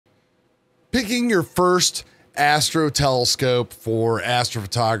Picking your first astro telescope for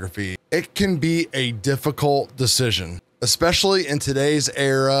astrophotography, it can be a difficult decision, especially in today's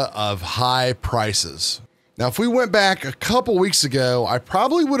era of high prices. Now, if we went back a couple weeks ago, I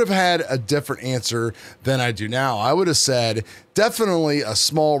probably would have had a different answer than I do now. I would have said definitely a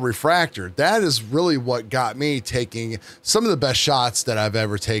small refractor. That is really what got me taking some of the best shots that I've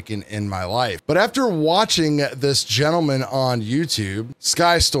ever taken in my life. But after watching this gentleman on YouTube,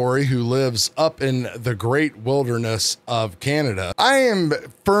 Sky Story, who lives up in the great wilderness of Canada, I am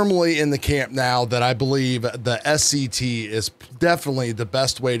firmly in the camp now that I believe the SCT is definitely the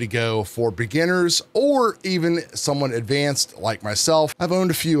best way to go for beginners or even someone advanced like myself. I've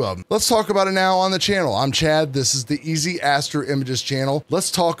owned a few of them. Let's talk about it now on the channel. I'm Chad. This is the Easy Astro Images channel.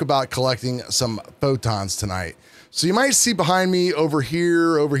 Let's talk about collecting some photons tonight. So you might see behind me over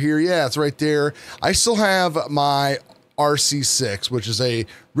here. Yeah, it's right there. I still have my RC6, which is a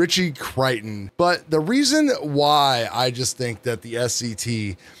Ritchie Crichton. But the reason why I just think that the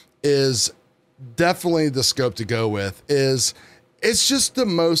SCT is definitely the scope to go with is it's just the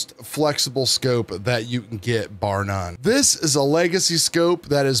most flexible scope that you can get, bar none. This is a legacy scope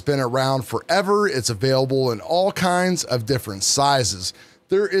that has been around forever. It's available in all kinds of different sizes.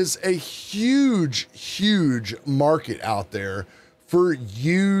 There is a huge market out there for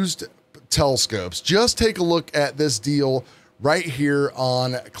used telescopes. Just take a look at this deal right here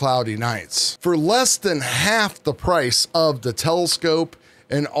on cloudy nights. For less than half the price of the telescope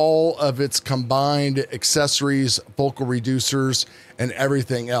and all of its combined accessories, focal reducers, and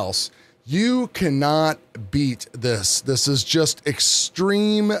everything else, you cannot beat this. This is just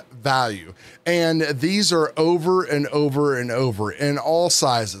extreme value. And these are over and over and over in all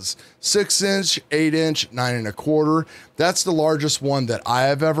sizes, 6-inch, 8-inch, 9 1/4. That's the largest one that I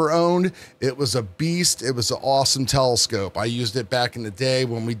have ever owned. It was a beast. It was an awesome telescope. I used it back in the day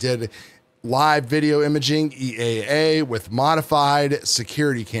when we did live video imaging, EAA, with modified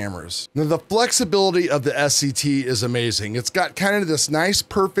security cameras. Now, the flexibility of the SCT is amazing. It's got kind of this nice,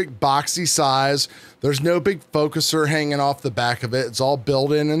 perfect boxy size. There's no big focuser hanging off the back of it. It's all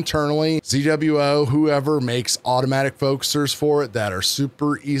built in internally. ZWO, whoever makes automatic focusers for it that are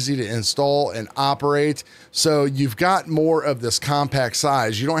super easy to install and operate. So you've got more of this compact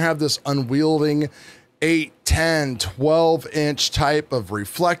size. You don't have this unwielding 8, 10, 12-inch type of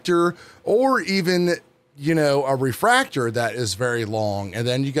reflector, or even, you know, a refractor that is very long. And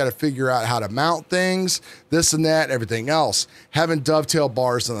then you got to figure out how to mount things, this and that, everything else. Having dovetail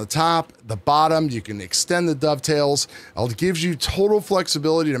bars on the top, the bottom, you can extend the dovetails. It gives you total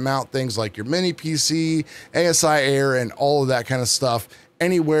flexibility to mount things like your mini PC, ASIair, and all of that kind of stuff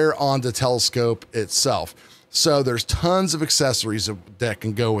anywhere on the telescope itself. So there's tons of accessories that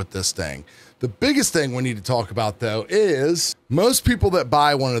can go with this thing. The biggest thing we need to talk about, though, is most people that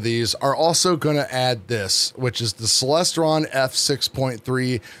buy one of these are also going to add this, which is the CELESTRON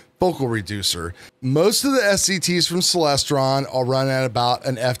f6.3 focal reducer. Most of the SCTs from CELESTRON are run at about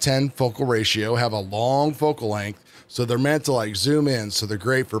an f10 focal ratio, have a long focal length, so they're meant to like zoom in. So they're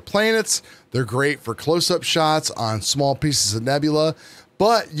great for planets, they're great for close-up shots on small pieces of nebula,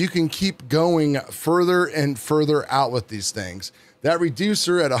 but you can keep going further and further out with these things. That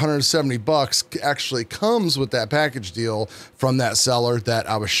reducer at 170 bucks actually comes with that package deal from that seller that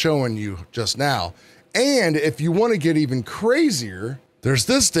I was showing you just now. And if you want to get even crazier, there's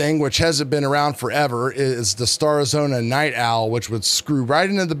this thing, which hasn't been around forever, is the Starizona Night Owl, which would screw right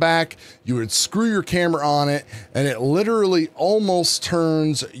into the back. You would screw your camera on it, and it literally almost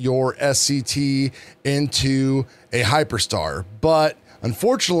turns your SCT into a hyperstar. But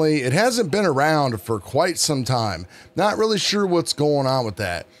unfortunately, it hasn't been around for quite some time. Not really sure what's going on with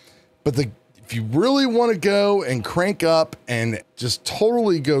that. But if you really want to go and crank up and just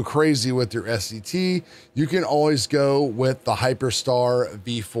totally go crazy with your SCT, you can always go with the Hyperstar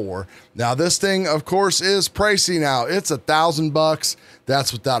V4. Now, this thing, of course, is pricey now. It's $1,000.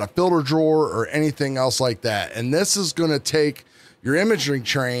 That's without a filter drawer or anything else like that. And this is going to take your imaging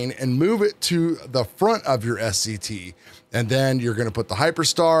train and move it to the front of your SCT. And then you're going to put the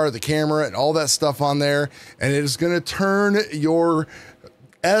Hyperstar, the camera, and all that stuff on there. And it is going to turn your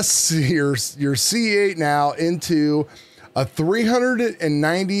C8 now into a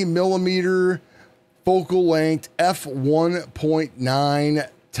 390 millimeter focal length f1.9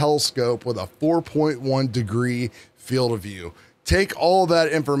 telescope with a 4.1 degree field of view. Take all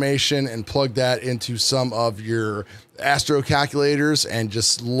that information and plug that into some of your Astro calculators and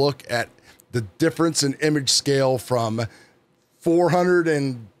just look at the difference in image scale from 400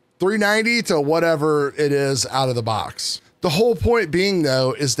 and 390 to whatever it is out of the box. The whole point being,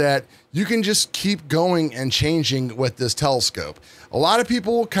 though, is that you can just keep going and changing with this telescope. A lot of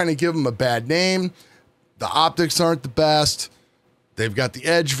people kind of give them a bad name. The optics aren't the best. They've got the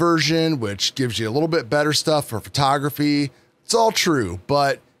Edge version, which gives you a little bit better stuff for photography. It's all true,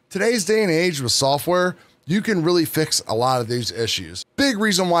 but today's day and age with software, you can really fix a lot of these issues. Big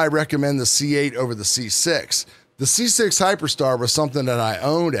reason why I recommend the C8 over the C6. The C6 Hyperstar was something that I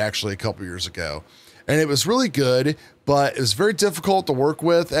owned actually a couple years ago, and it was really good, but it was very difficult to work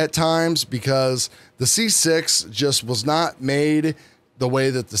with at times because the C6 just was not made the way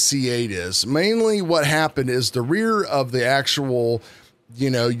that the C8 is. Mainly what happened is the rear of the actual,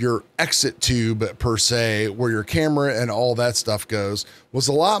 your exit tube per se, where your camera and all that stuff goes, was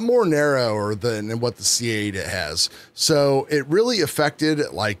a lot more narrower than what the C8 has. So it really affected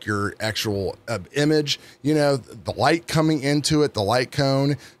like your actual image, the light coming into it, the light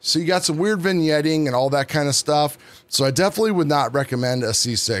cone. So you got some weird vignetting and all that kind of stuff. So I definitely would not recommend a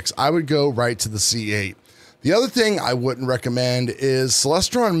C6. I would go right to the C8. The other thing I wouldn't recommend is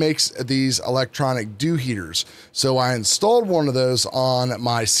CELESTRON makes these electronic dew heaters. So I installed one of those on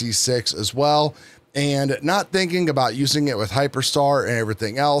my C6 as well, and not thinking about using it with Hyperstar and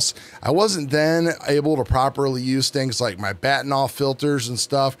everything else, I wasn't then able to properly use things like my batten off filters and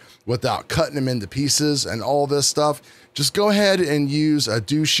stuff without cutting them into pieces and all this stuff. Just go ahead and use a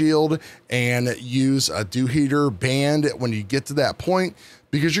dew shield and use a dew heater band when you get to that point,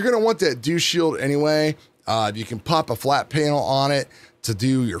 because you're going to want that dew shield anyway. You can pop a flat panel on it to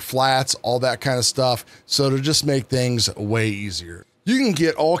do your flats, all that kind of stuff. So to just make things way easier. You can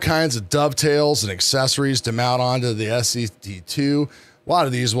get all kinds of dovetails and accessories to mount onto the SCT2. A lot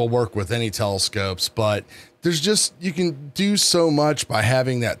of these will work with any telescopes, but you can do so much by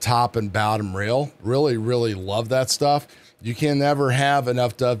having that top and bottom rail. Really, really love that stuff. You can never have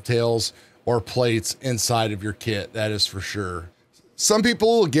enough dovetails or plates inside of your kit. That is for sure. Some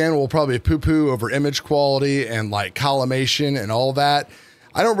people, again, will probably poo-poo over image quality and like collimation and all that.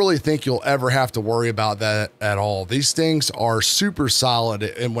 I don't really think you'll ever have to worry about that at all. These things are super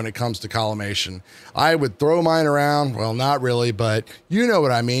solid when it comes to collimation. I would throw mine around. Well, not really, but you know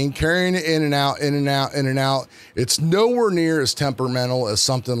what I mean. Carrying it in and out, in and out, in and out. It's nowhere near as temperamental as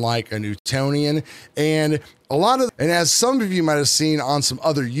something like a Newtonian. And as some of you might have seen on some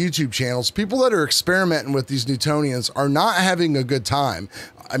other YouTube channels, people that are experimenting with these Newtonians are not having a good time.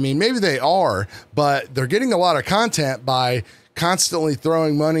 I mean, maybe they are, but they're getting a lot of content by constantly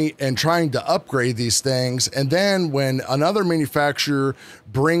throwing money and trying to upgrade these things. And then when another manufacturer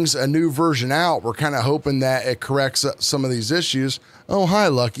brings a new version out, we're kind of hoping that it corrects some of these issues. Oh, hi,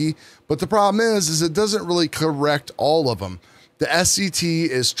 Lucky. But the problem is it doesn't really correct all of them. The SCT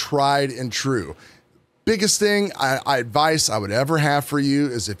is tried and true. Biggest thing advice I would ever have for you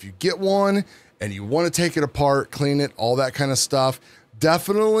is if you get one and you want to take it apart, clean it, all that kind of stuff,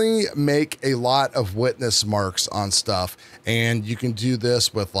 definitely make a lot of witness marks on stuff. And you can do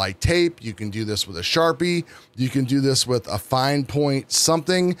this with like tape. You can do this with a Sharpie. You can do this with a fine point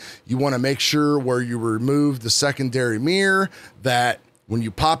something. You want to make sure where you remove the secondary mirror that when you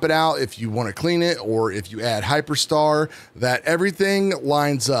pop it out, if you want to clean it or if you add Hyperstar, that everything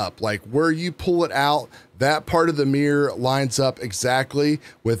lines up. Like where you pull it out, that part of the mirror lines up exactly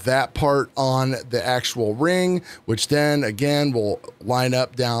with that part on the actual ring, which then again will line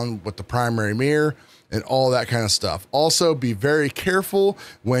up down with the primary mirror and all that kind of stuff. Also, be very careful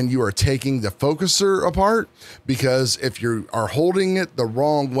when you are taking the focuser apart, because if you are holding it the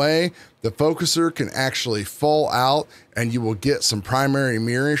wrong way, the focuser can actually fall out and you will get some primary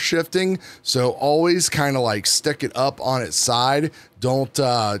mirror shifting. So always kind of like stick it up on its side. Don't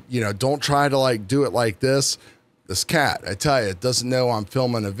try to like do it like this. This cat, I tell you, it doesn't know I'm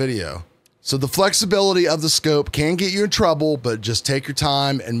filming a video. So the flexibility of the scope can get you in trouble, but just take your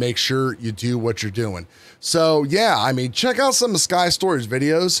time and make sure you do what you're doing. So yeah, I mean, check out some of Sky Story's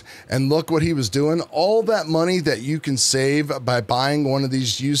videos and look what he was doing. All that money that you can save by buying one of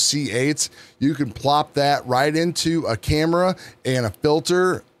these used C8s, you can plop that right into a camera and a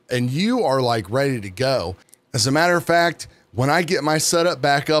filter, and you are like ready to go. As a matter of fact, when I get my setup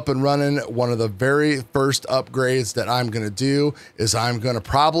back up and running, one of the very first upgrades that I'm going to do is I'm going to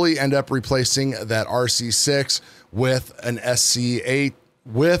probably end up replacing that RC6 with an SC8,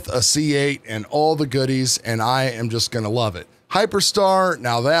 with a C8 and all the goodies, and I am just going to love it. Hyperstar,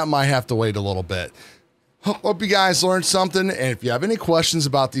 now that might have to wait a little bit. Hope you guys learned something, and if you have any questions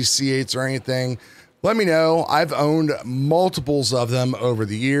about these C8s or anything, let me know. I've owned multiples of them over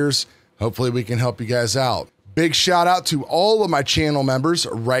the years. Hopefully we can help you guys out. Big shout out to all of my channel members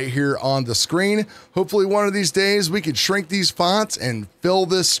right here on the screen. Hopefully one of these days we can shrink these fonts and fill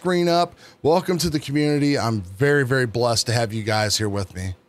this screen up. Welcome to the community. I'm very, very blessed to have you guys here with me.